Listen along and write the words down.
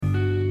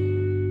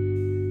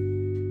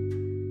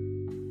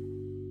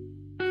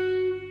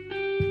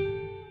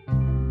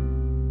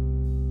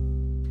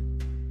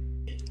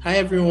Hi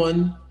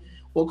everyone,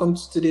 welcome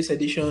to today's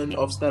edition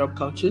of Startup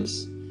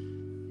Couches.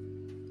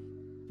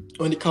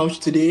 On the couch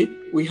today,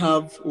 we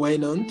have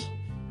Wynand,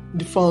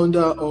 the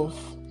founder of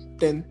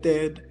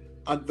Tented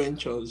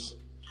Adventures.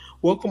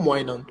 Welcome,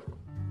 Wynand.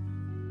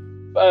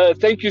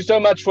 Thank you so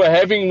much for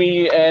having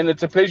me, and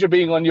it's a pleasure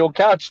being on your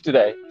couch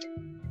today.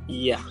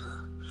 Yeah.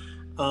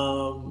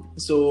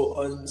 So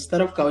on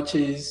Startup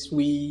Couches,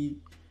 we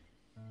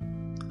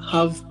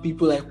have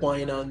people like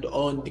Wynand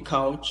on the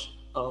couch,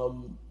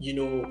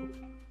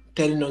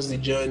 telling us the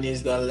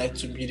journeys that led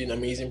to building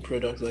amazing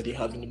products that they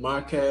have in the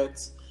market,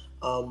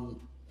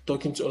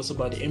 talking to us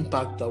about the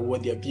impact that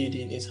what they're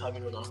building is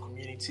having on our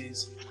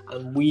communities,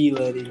 and we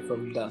learning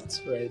from that,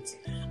 right?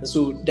 And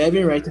so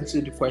diving right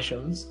into the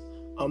questions,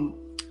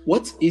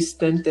 what is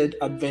Tented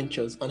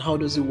Adventures and how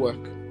does it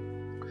work?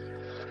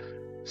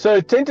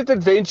 So Tented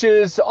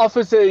Adventures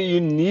offers a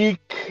unique,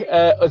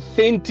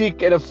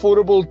 authentic and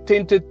affordable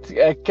tented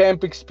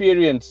camp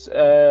experience,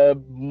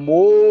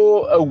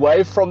 more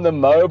away from the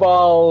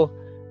mobile,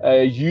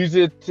 use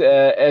it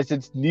as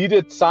it's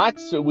needed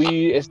sites.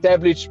 We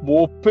establish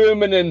more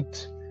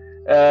permanent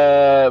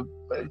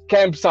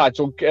campsites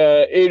or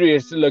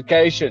areas,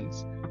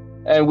 locations.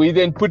 And we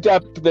then put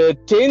up the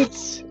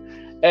tents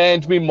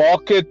and we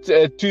market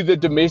to the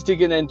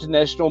domestic and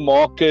international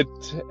market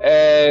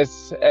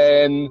as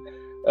an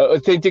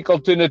authentic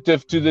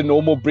alternative to the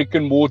normal brick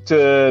and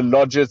mortar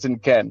lodges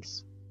and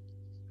camps.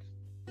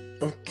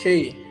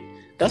 Okay,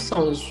 that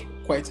sounds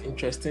quite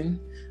interesting.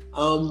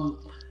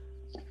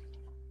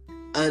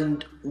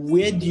 And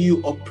where do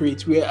you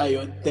operate? Where are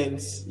your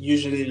tents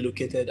usually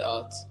located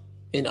at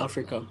in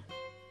Africa?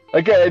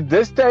 Okay, at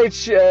this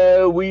stage,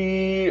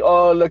 we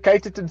are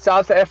located in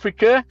South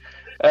Africa,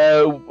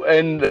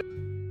 in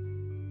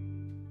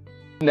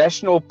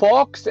national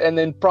parks and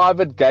then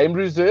private game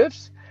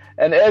reserves.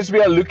 And as we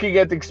are looking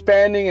at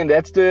expanding, and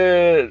that's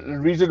the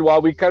reason why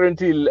we're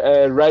currently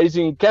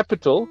raising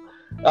capital,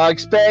 our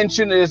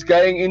expansion is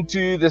going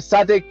into the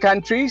SADC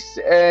countries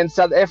and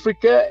South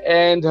Africa,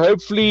 and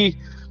hopefully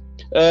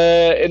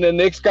in the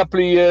next couple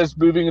of years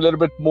moving a little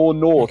bit more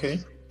north.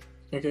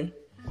 Okay.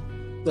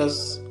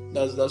 That's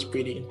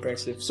pretty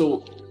impressive.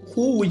 So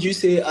who would you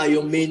say are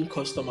your main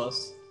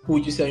customers? Who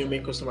would you say are your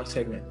main customer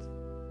segment?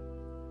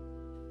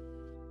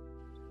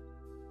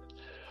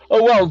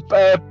 Oh, well,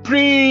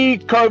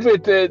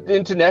 pre-COVID, the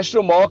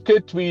international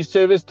market, we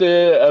serviced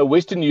the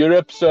Western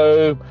Europe,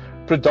 so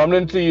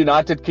predominantly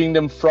United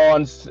Kingdom,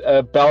 France,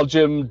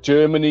 Belgium,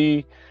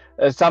 Germany,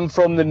 some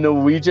from the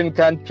Norwegian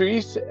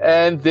countries.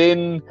 And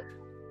then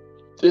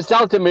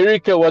South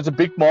America was a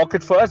big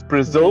market for us,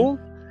 Brazil.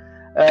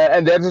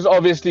 And that has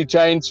obviously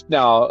changed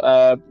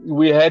now.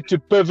 We had to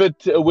pivot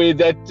where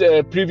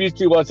that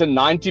previously was a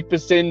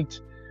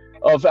 90%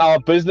 of our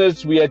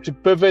business. We had to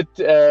pivot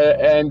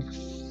and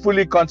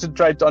fully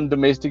concentrate on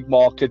domestic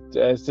market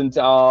since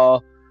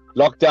our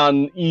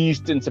lockdown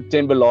eased in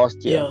September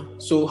last year. Yeah.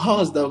 So how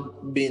has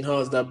that been? How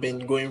has that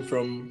been going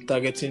from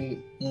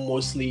targeting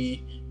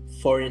mostly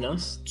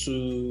foreigners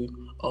to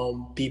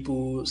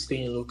people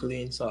staying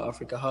locally in South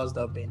Africa? How has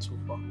that been so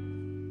far?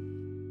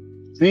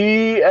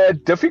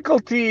 The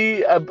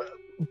difficulty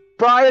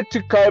prior to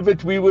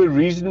COVID, we were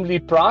reasonably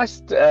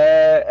priced.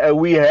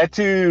 We had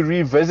to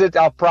revisit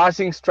our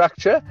pricing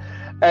structure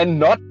and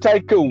not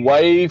take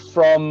away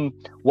from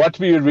what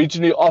we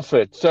originally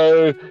offered.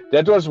 So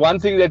that was one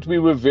thing that we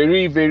were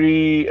very,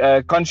 very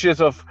conscious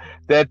of,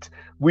 that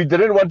we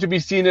didn't want to be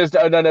seen as,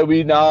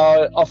 we're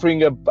now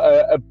offering a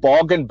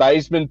bargain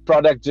basement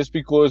product just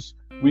because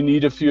we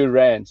need a few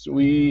rands.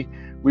 We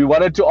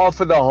wanted to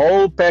offer the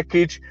whole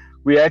package.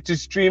 We had to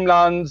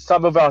streamline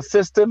some of our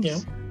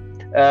systems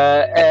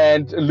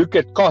and look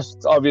at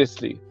costs,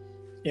 obviously.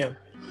 Yeah.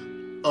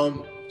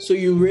 So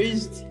you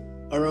raised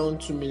around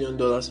 $2 million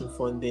in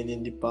funding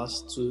in the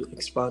past to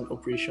expand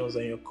operations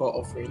and your core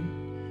offering.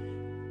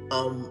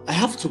 I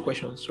have two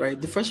questions, right?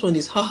 The first one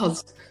is, how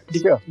has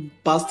the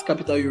past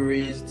capital you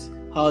raised,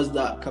 how has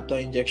that capital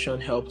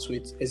injection helped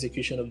with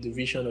execution of the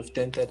vision of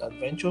Tented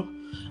Adventure?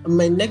 And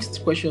my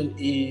next question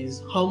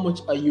is, how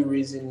much are you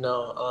raising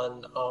now,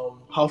 and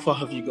how far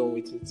have you gone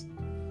with it?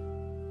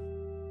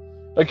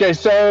 Okay,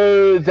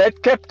 so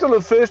that capital,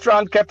 the first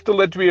round capital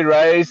that we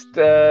raised,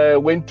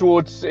 went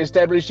towards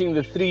establishing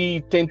the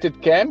 3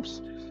 tented camps.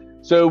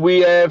 So we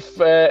have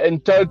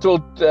in total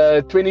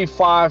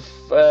 25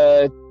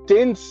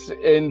 tents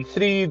in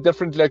 3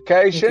 different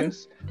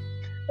locations.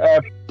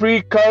 Okay.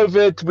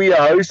 Pre-COVID, we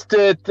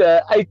hosted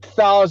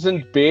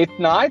 8,000 bed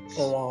nights.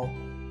 Oh, wow.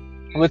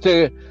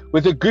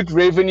 With a good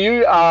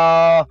revenue.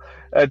 Our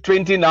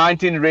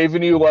 2019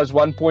 revenue was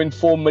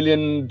 $1.4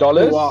 million.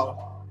 Oh, wow.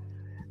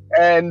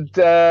 And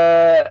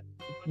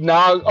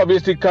now,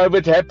 obviously,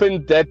 COVID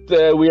happened, that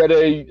we had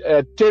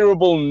a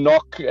terrible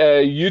knock,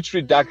 a huge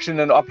reduction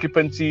in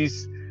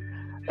occupancies.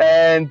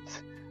 And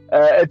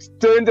it's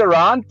turned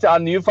around. Our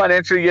new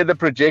financial year, the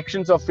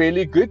projections are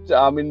fairly good.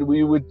 I mean,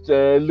 we would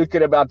look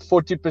at about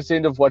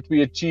 40% of what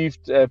we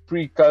achieved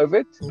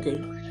pre-COVID.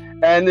 Okay.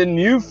 And the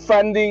new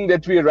funding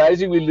that we're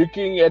raising, we're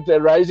looking at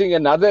raising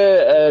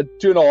another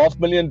 $2.5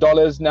 million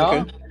now.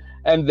 Okay.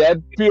 and that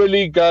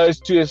purely goes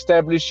to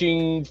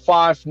establishing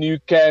 5 new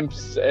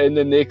camps in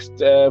the next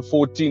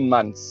 14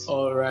 months.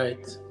 All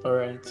right.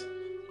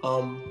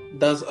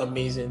 That's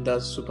amazing.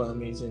 That's super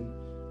amazing.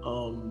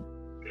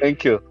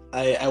 Thank you.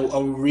 I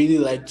would really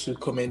like to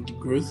commend the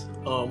growth.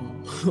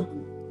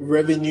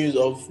 Revenues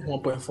of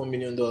 $1.4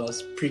 million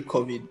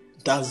pre-COVID.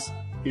 That's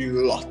a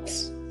lot,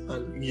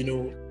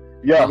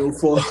 and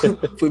for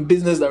for a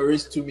business that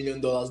raised $2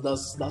 million,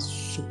 that's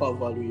super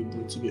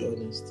valuable, to be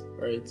honest,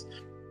 right?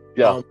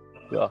 Yeah.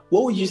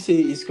 What would you say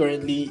is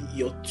currently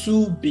your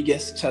 2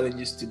 biggest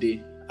challenges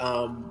today?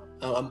 I'm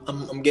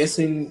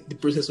guessing the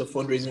process of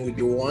fundraising would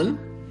be one.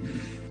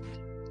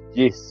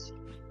 Yes.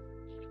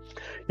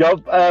 Yeah,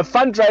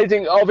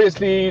 fundraising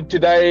obviously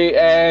today,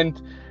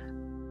 and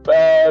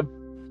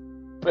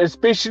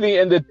especially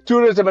in the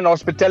tourism and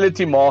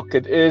hospitality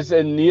market, is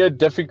a near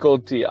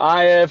difficulty.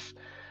 I have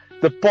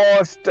the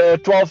past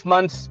 12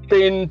 months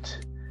spent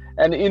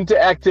and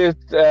interacted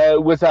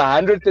with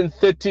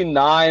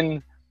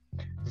 139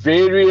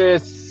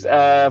 various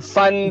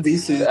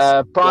funds,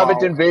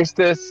 private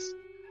investors,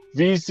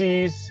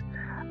 VCs.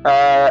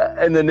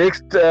 In the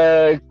next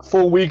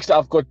 4 weeks,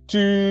 I've got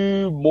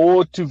 2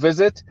 more to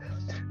visit.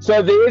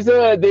 So there's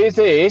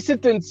a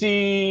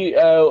hesitancy,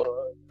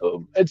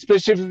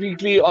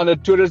 specifically on a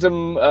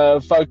tourism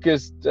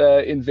focused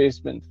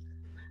investment.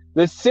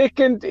 The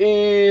second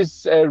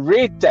is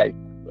red tape.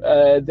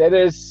 That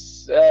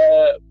is,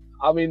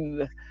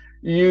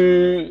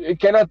 you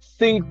cannot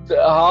think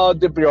how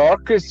the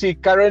bureaucracy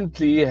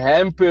currently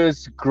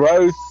hampers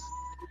growth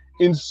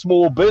in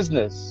small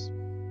business.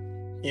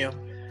 Yeah.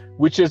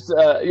 Which is,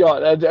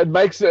 it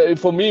makes,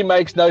 for me,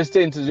 makes no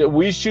sense.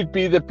 We should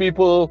be the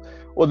people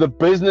or the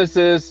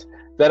businesses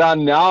that are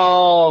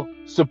now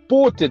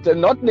supported,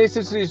 and not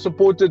necessarily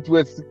supported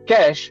with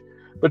cash,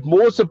 but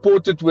more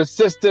supported with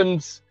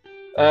systems,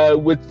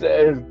 with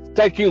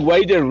taking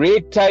away the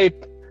red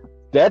tape.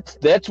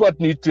 That's what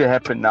needs to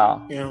happen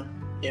now. Yeah,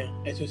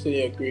 I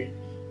totally agree.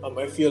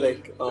 I feel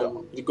like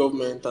the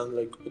government and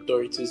like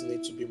authorities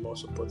need to be more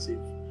supportive.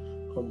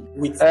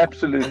 With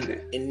absolutely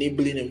an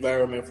enabling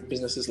environment for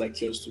businesses like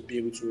yours to be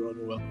able to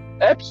run well.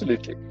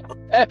 Absolutely.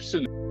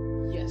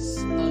 Yes,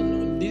 and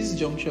on this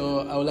juncture,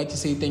 I would like to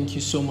say thank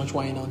you so much,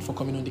 Wynand, for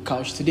coming on the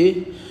couch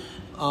today.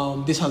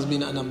 This has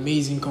been an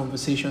amazing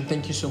conversation.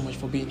 Thank you so much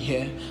for being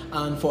here.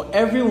 And for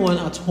everyone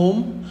at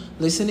home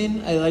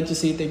listening, I'd like to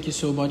say thank you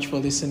so much for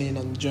listening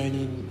and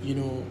joining,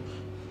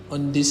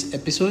 on this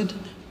episode.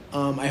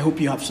 I hope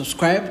you have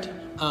subscribed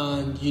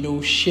and,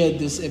 shared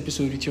this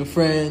episode with your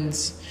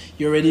friends.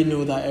 You already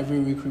know that every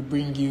week we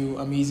bring you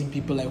amazing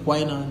people like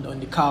Wynand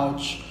on the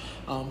couch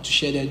to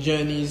share their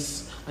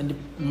journeys and the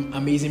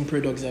amazing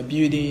products they're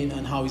building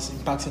and how it's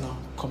impacting our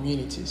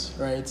communities,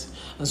 right?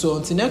 And so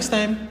until next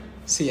time,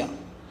 see ya.